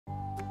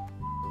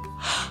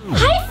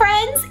Hi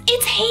friends,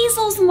 it's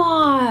Hazel's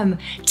mom.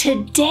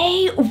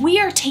 Today we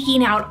are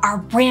taking out our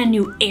brand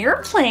new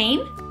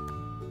airplane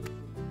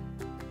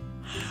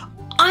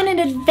on an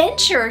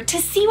adventure to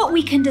see what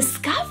we can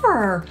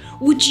discover.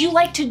 Would you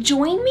like to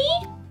join me?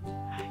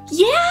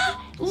 Yeah,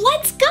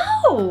 let's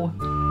go.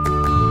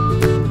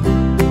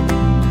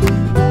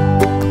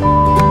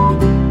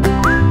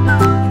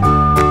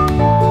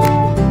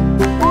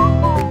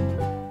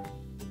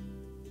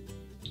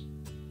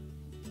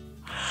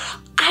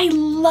 I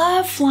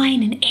love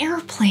flying in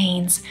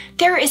airplanes.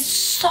 There is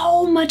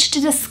so much to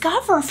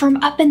discover from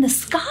up in the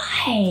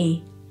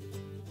sky.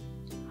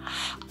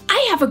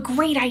 I have a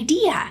great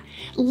idea.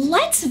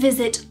 Let's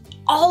visit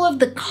all of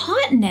the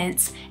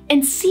continents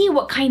and see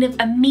what kind of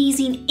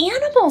amazing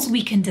animals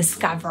we can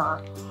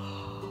discover.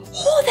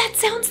 Oh, that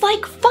sounds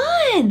like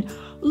fun.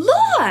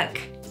 Look!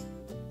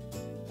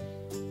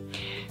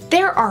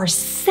 There are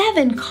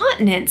 7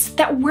 continents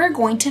that we're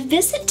going to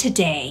visit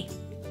today.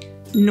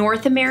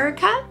 North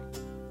America,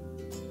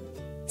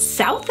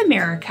 South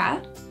America,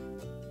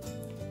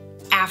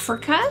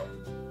 Africa,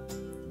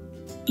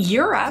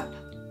 Europe,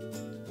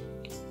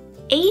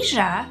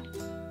 Asia,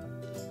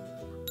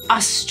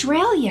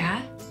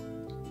 Australia,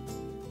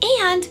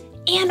 and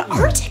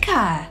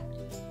Antarctica.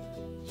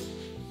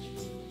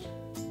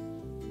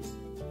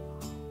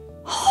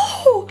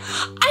 Oh,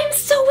 I'm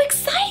so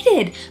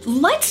excited!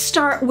 Let's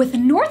start with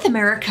North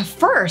America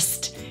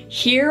first.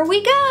 Here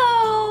we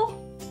go.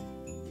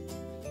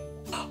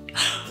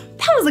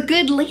 That was a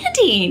good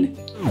landing.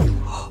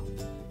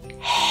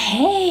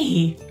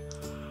 Hey,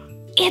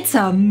 it's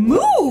a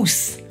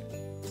moose.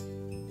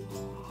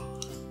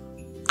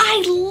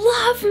 I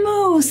love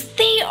moose.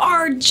 They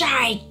are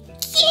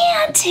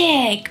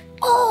gigantic.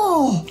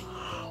 Oh,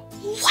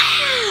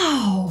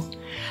 wow.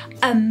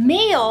 A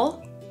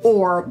male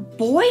or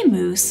boy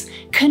moose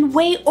can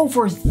weigh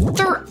over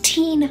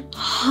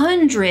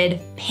 1,300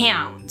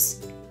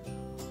 pounds.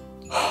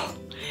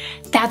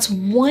 That's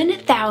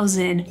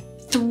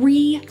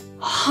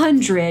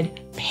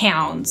 1,300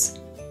 pounds.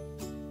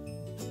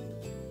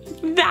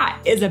 That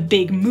is a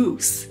big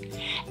moose.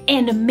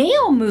 And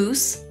male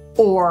moose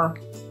or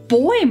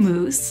boy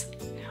moose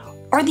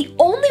are the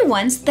only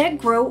ones that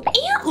grow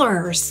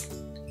antlers.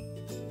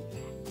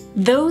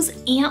 Those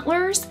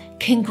antlers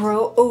can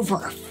grow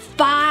over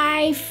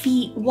 5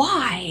 feet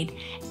wide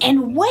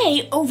and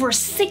weigh over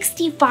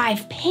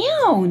 65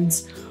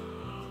 pounds.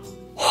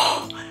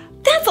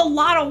 That's a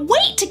lot of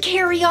weight to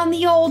carry on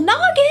the old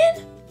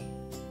noggin.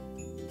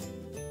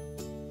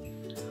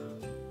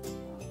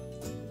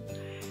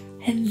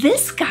 And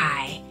this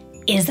guy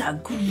is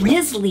a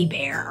grizzly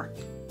bear.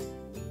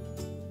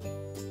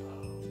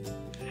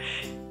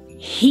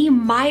 He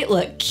might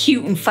look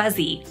cute and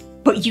fuzzy,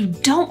 but you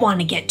don't want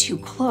to get too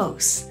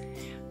close.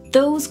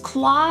 Those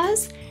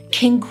claws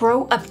can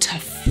grow up to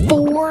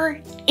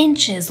 4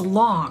 inches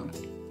long.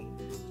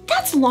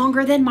 That's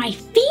longer than my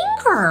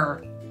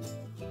finger.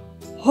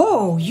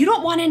 Oh, you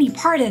don't want any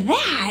part of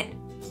that.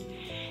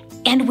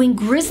 And when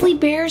grizzly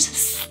bears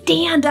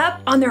stand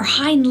up on their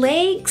hind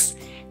legs,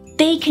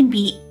 they can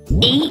be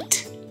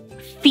 8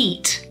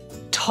 feet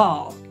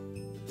tall.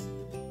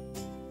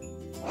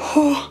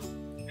 Oh.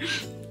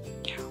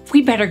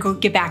 We better go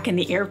get back in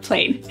the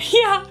airplane.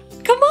 Yeah,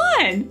 come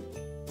on.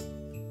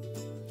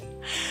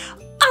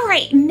 All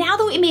right, now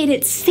that we made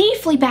it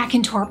safely back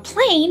into our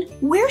plane,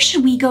 where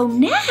should we go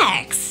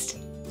next?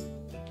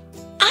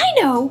 I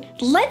know,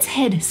 let's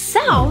head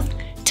south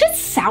to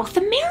South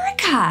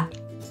America.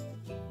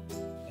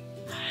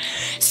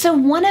 So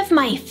one of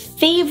my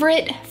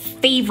favorite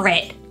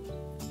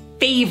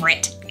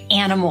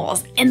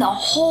animals in the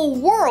whole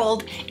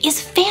world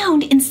is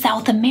found in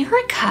South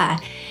America.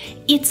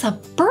 It's a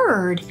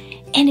bird,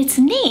 and its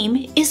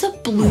name is a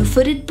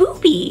blue-footed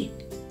booby.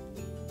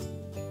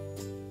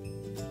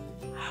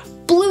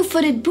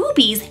 Blue-footed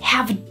boobies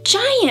have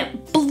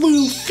giant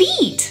blue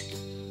feet.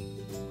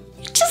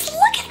 Just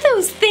look at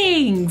those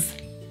things.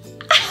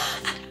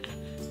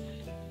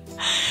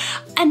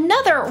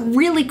 Another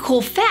really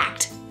cool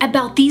fact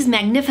about these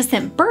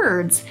magnificent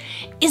birds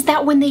is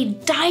that when they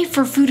dive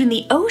for food in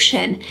the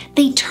ocean,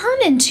 they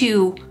turn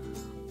into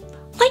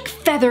like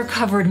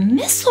feather-covered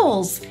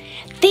missiles.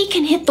 They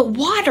can hit the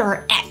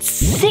water at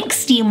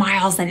 60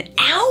 miles an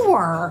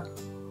hour.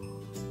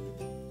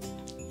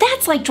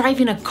 That's like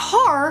driving a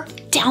car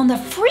down the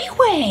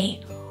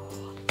freeway.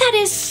 That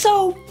is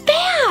so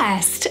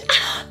fast.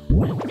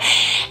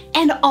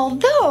 And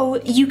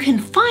although you can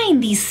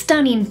find these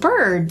stunning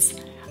birds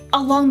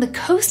along the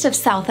coast of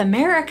South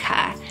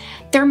America,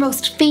 their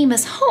most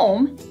famous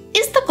home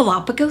is the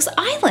Galapagos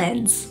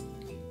Islands.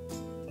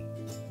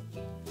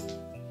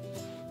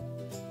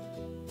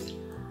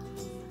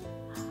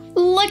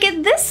 Look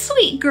at this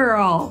sweet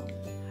girl.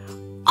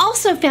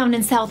 Also found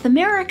in South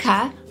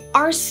America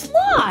are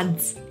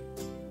sloths.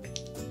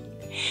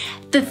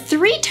 The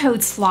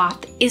 3-toed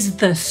sloth is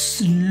the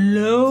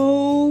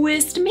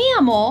slowest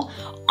mammal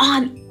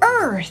on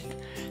Earth.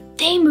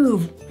 They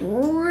move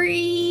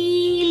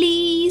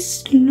really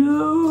slowly.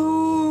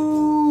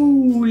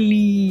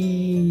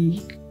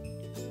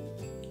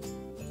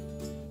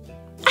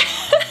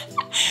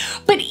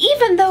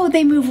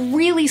 they move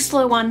really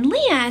slow on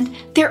land,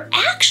 they're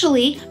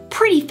actually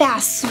pretty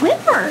fast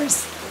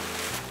swimmers.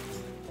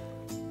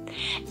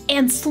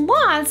 And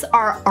sloths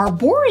are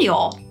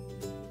arboreal.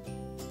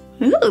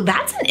 Ooh,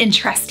 that's an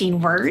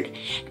interesting word.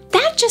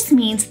 That just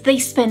means they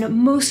spend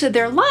most of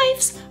their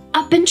lives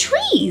up in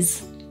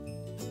trees.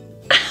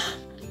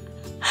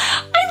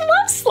 I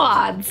love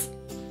sloths.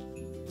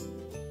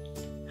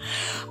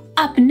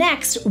 Up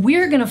next,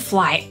 we're gonna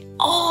fly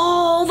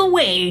all the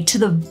way to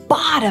the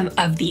bottom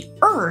of the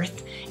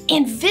Earth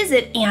and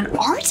visit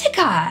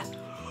Antarctica.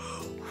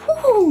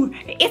 Whew,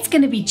 it's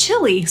gonna be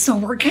chilly, so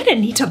we're gonna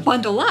need to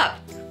bundle up.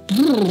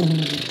 Ooh.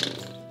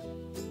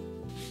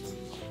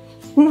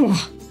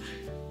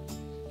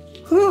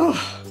 Ooh.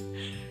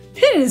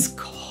 It is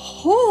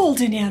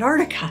cold in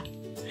Antarctica.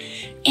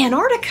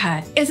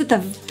 Antarctica is at the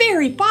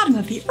very bottom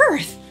of the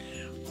Earth.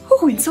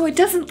 Ooh, and so it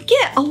doesn't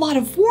get a lot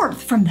of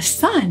warmth from the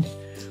sun.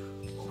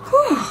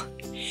 Whew.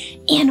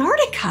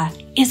 Antarctica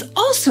is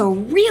also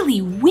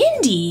really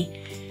windy,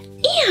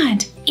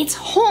 and it's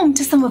home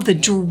to some of the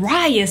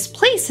driest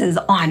places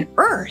on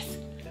Earth.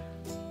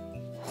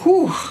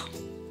 Whew.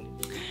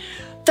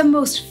 The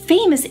most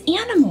famous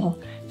animal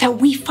that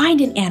we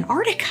find in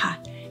Antarctica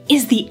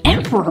is the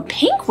emperor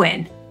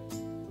penguin.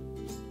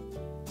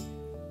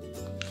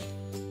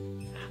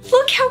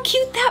 Look how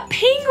cute that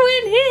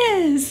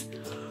penguin is!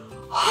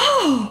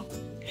 Oh,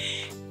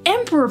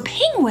 emperor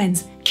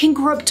penguins can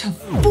grow up to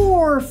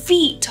 4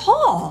 feet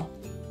tall.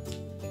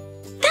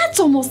 That's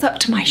almost up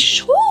to my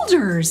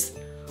shoulders.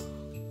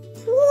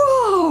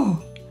 Whoa!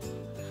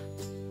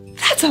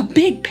 That's a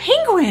big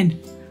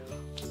penguin.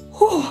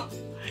 Oh,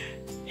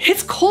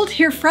 it's cold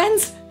here,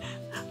 friends.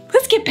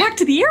 Let's get back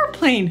to the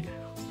airplane.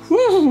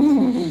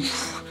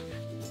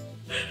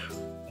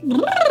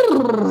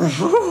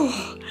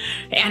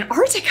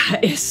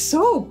 Antarctica is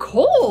so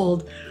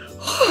cold.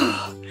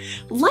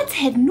 Let's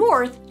head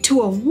north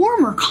to a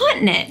warmer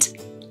continent,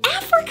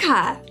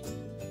 Africa.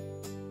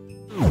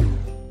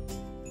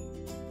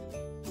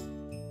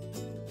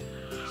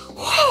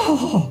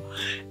 Whoa,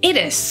 it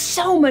is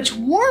so much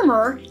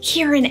warmer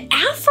here in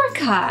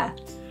Africa.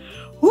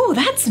 Ooh,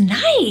 that's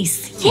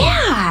nice.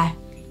 Yeah.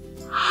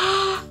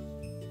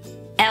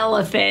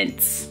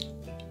 Elephants.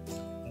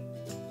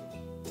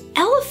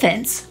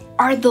 Elephants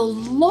are the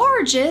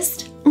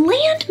largest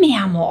land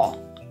mammal.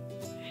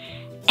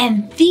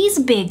 And these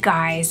big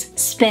guys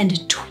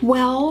spend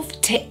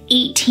 12 to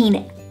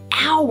 18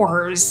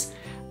 hours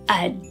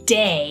a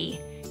day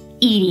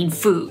eating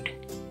food.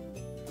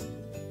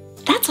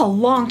 That's a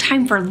long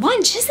time for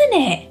lunch, isn't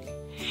it?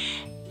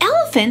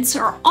 Elephants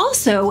are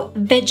also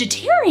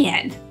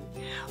vegetarian,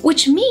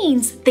 which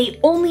means they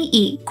only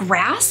eat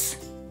grass,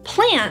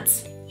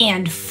 plants,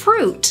 and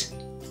fruit.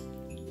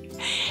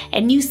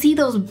 And you see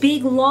those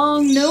big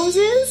long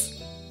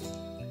noses?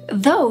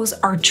 Those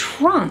are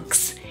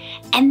trunks,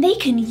 and they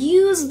can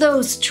use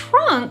those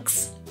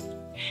trunks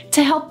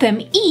to help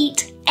them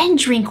eat and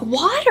drink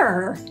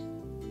water.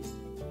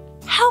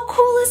 How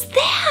cool is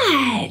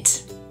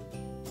that?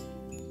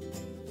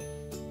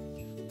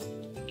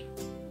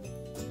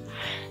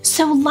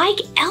 So like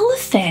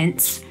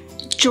elephants,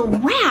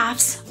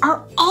 giraffes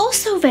are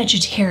also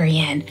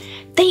vegetarian.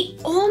 They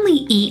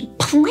only eat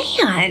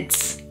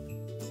plants.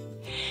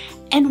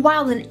 And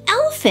while an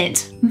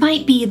elephant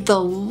might be the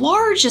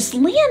largest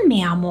land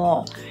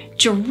mammal,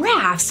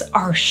 giraffes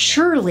are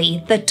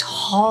surely the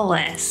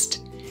tallest.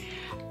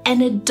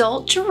 An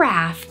adult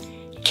giraffe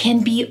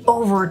can be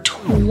over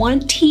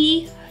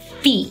 20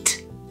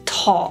 feet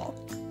tall.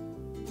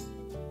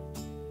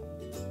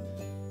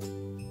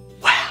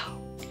 Wow.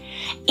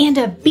 And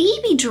a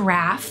baby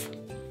giraffe,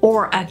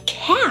 or a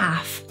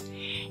calf,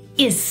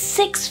 is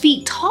 6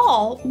 feet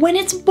tall when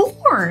it's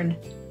born.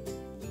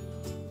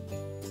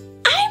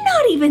 I'm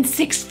not even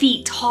 6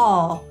 feet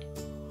tall.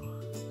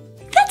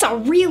 That's a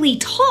really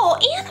tall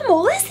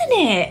animal, isn't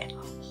it?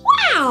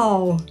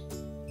 Wow!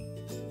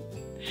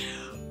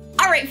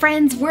 All right,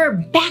 friends, we're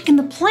back in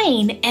the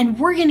plane and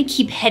we're gonna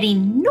keep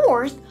heading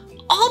north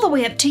all the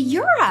way up to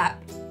Europe.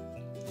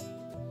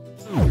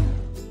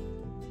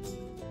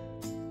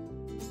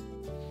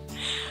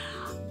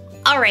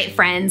 All right,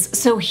 friends,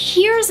 so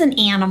here's an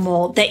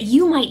animal that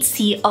you might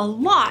see a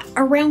lot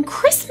around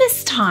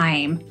Christmas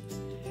time.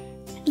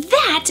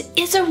 That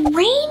is a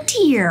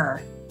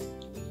reindeer.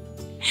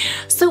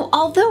 So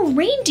although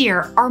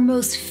reindeer are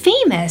most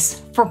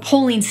famous for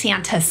pulling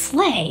Santa's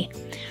sleigh,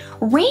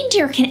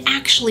 reindeer can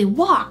actually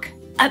walk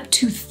up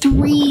to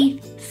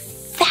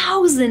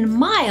 3,000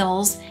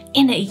 miles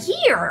in a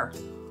year.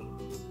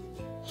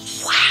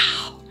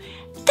 Wow,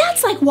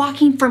 that's like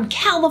walking from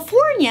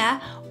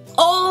California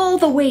all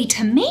the way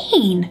to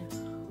Maine.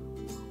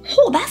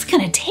 Oh, that's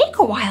gonna take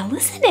a while,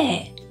 isn't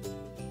it?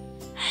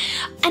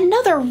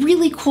 Another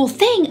really cool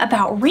thing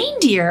about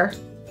reindeer,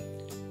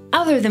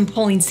 other than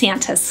pulling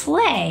Santa's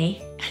sleigh,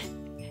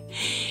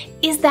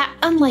 is that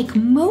unlike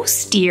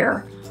most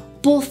deer,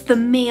 both the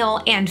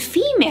male and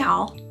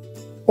female,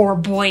 or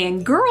boy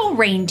and girl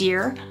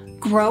reindeer,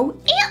 grow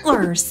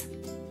antlers.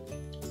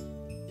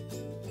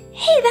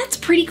 Hey, that's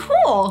pretty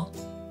cool.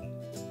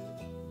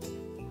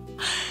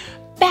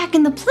 back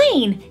in the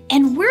plane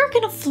and we're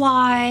gonna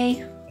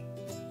fly.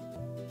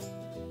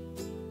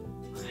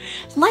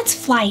 Let's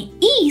fly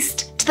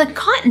east to the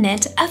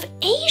continent of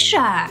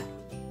Asia.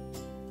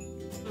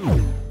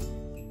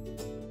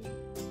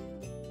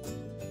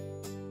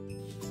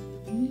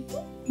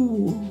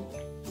 Ooh.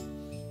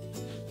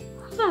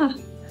 Huh.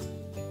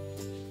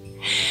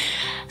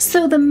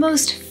 So the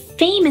most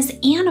famous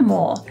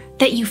animal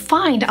that you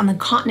find on the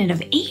continent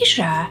of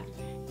Asia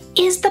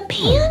is the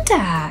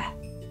panda.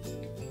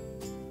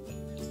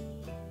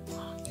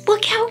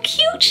 Look how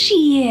cute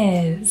she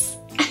is.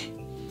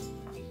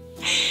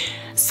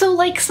 So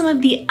like some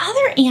of the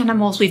other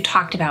animals we've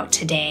talked about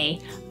today,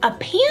 a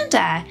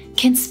panda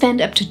can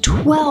spend up to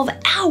 12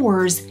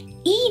 hours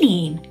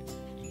eating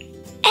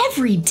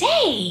every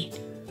day.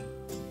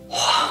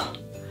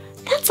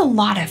 That's a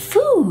lot of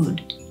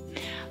food.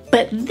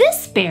 But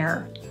this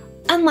bear,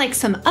 unlike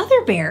some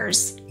other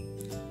bears,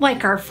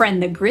 like our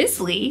friend the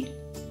grizzly,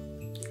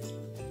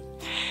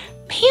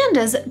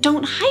 pandas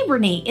don't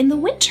hibernate in the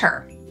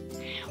winter.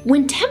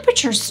 When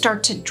temperatures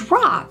start to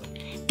drop,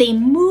 they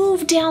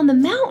move down the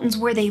mountains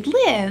where they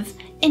live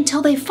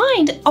until they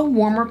find a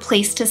warmer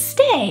place to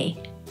stay.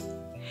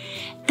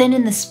 Then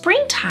in the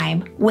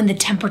springtime, when the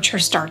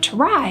temperatures start to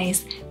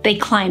rise, they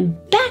climb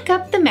back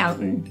up the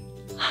mountain.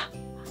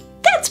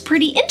 That's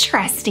pretty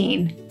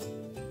interesting.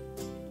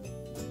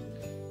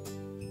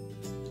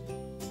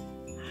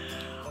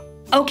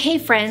 Okay,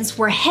 friends,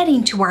 we're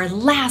heading to our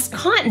last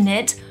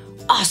continent,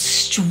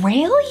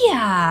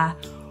 Australia.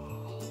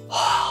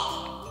 Whew.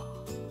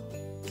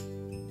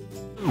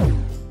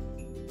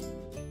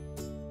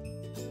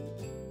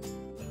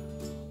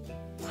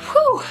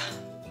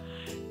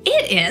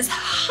 It is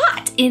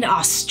hot in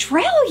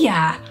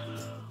Australia.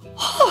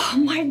 Oh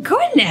my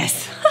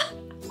goodness.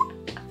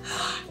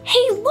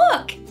 Hey,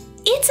 look,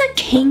 it's a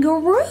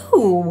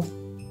kangaroo.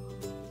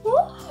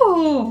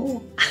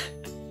 Whoa.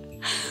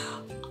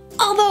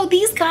 Although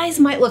these guys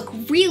might look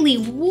really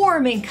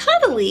warm and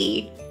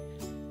cuddly,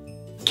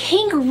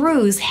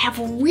 kangaroos have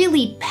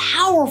really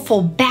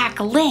powerful back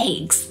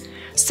legs,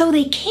 so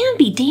they can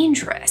be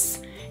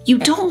dangerous. You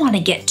don't want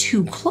to get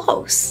too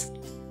close.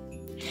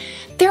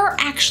 There are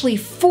actually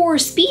 4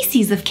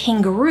 species of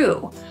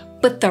kangaroo,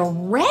 but the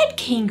red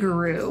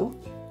kangaroo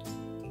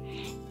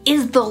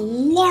is the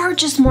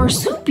largest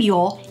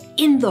marsupial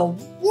in the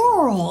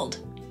world.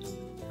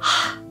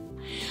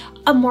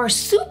 A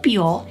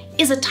marsupial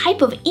is a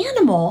type of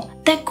animal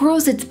that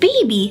grows its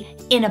baby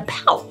in a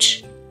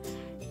pouch.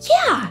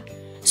 Yeah,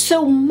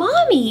 so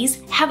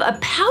mommies have a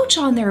pouch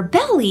on their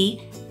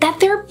belly that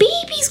their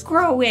babies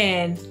grow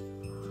in.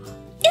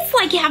 It's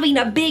like having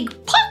a big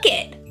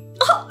pocket.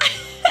 Oh.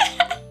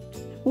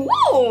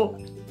 Whoa!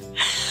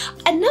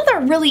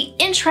 Another really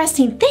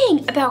interesting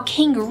thing about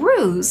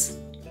kangaroos,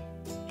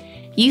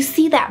 you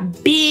see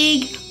that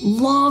big,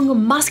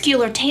 long,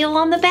 muscular tail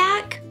on the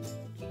back?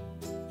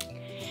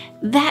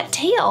 That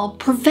tail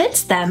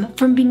prevents them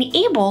from being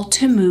able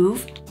to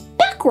move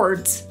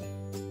backwards.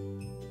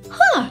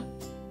 Huh,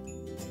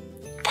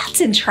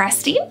 that's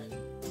interesting.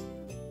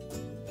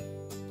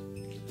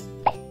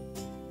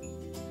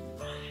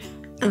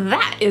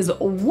 That is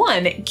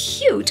one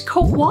cute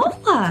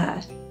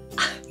koala.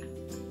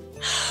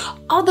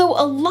 Although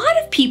a lot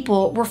of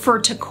people refer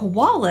to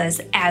koalas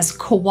as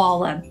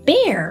koala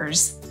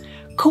bears,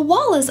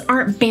 koalas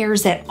aren't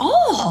bears at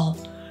all.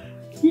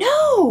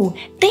 No,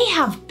 they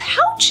have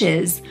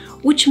pouches,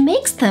 which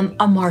makes them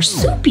a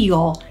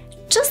marsupial,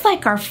 just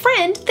like our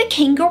friend the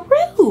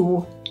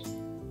kangaroo.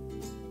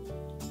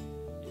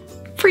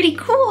 Pretty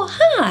cool,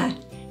 huh?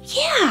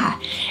 Yeah,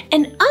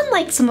 and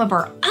unlike some of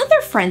our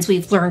other friends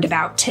we've learned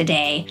about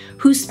today,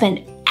 who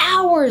spend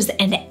hours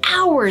and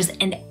hours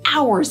and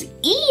hours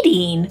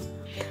eating,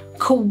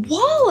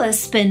 koalas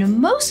spend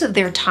most of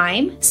their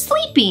time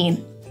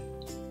sleeping.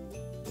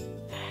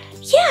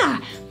 Yeah,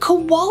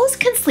 koalas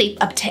can sleep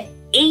up to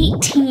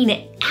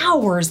 18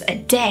 hours a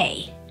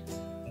day.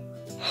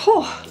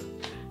 Oh,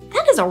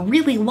 that is a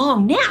really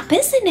long nap,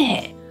 isn't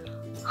it?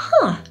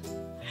 Huh.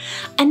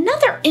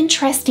 Another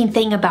interesting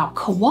thing about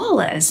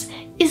koalas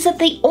is that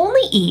they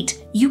only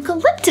eat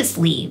eucalyptus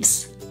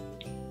leaves.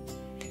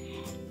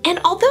 And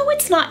although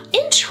it's not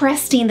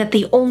interesting that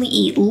they only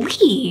eat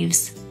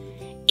leaves,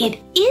 it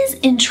is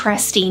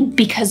interesting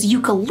because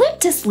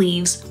eucalyptus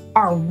leaves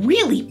are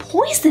really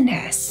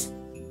poisonous.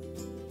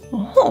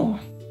 Oh,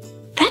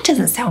 that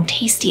doesn't sound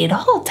tasty at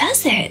all,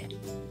 does it?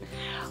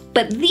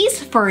 But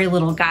these furry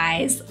little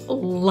guys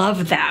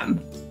love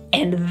them,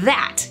 and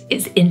that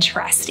is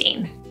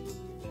interesting.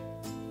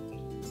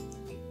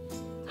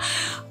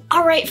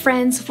 All right,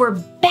 friends, we're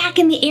back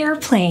in the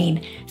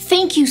airplane.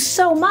 Thank you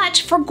so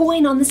much for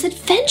going on this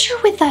adventure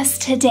with us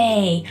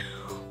today.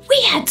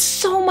 We had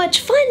so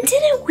much fun,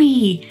 didn't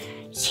we?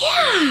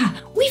 Yeah,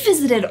 we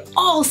visited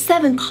all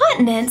 7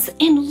 continents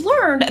and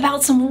learned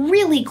about some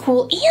really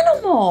cool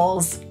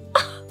animals.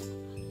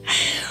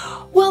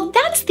 Well,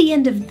 that's the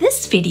end of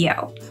this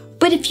video.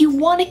 But if you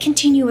want to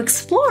continue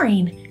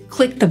exploring,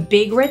 click the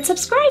big red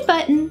subscribe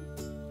button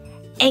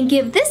and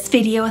give this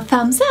video a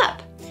thumbs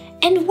up.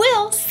 and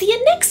we'll see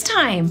you next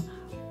time.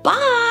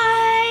 Bye!